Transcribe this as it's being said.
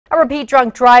repeat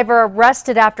drunk driver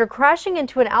arrested after crashing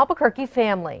into an Albuquerque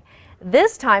family.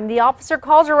 This time, the officer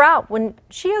calls her out when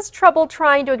she has trouble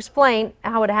trying to explain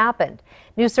how it happened.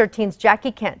 News 13's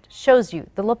Jackie Kent shows you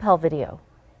the lapel video.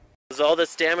 Was all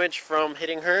this damage from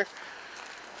hitting her?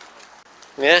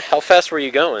 Yeah, how fast were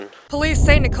you going? Police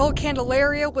say Nicole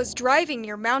Candelaria was driving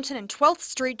near Mountain and 12th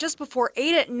Street just before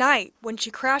 8 at night when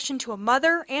she crashed into a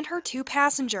mother and her 2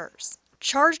 passengers.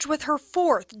 Charged with her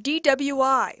 4th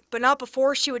DWI, but not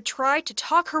before she would try to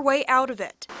talk her way out of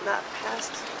it. Not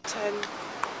past 10.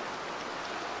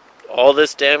 All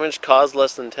this damage caused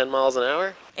less than 10 miles an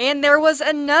hour? And there was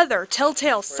another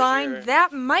telltale sign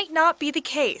that might not be the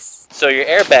case. So your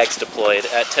airbag's deployed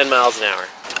at 10 miles an hour.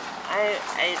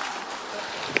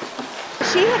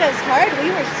 She hit us hard. We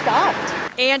were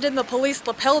stopped. And in the police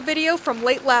lapel video from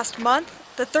late last month,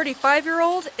 the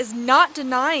 35-year-old is not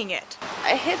denying it.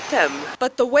 I hit them.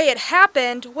 But the way it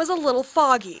happened was a little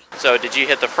foggy. So did you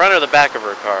hit the front or the back of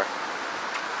her car?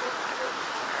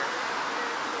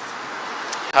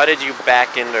 How did you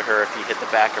back into her if you hit the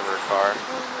back of her car?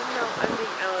 No, I think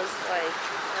I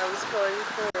was going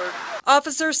forward.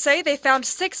 Officers say they found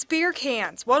 6 beer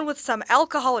cans, one with some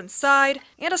alcohol inside,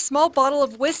 and a small bottle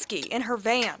of whiskey in her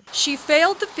van. She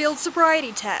failed the field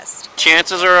sobriety test.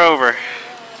 Chances are over.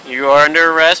 You are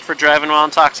under arrest for driving while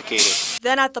intoxicated.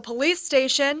 Then at the police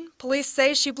station, police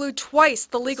say she blew twice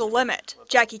the legal limit.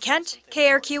 Jackie Kent,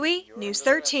 KRQE, News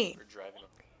 13.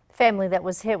 The family that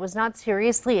was hit was not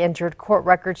seriously injured. Court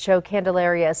records show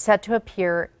Candelaria is set to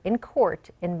appear in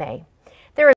court in May.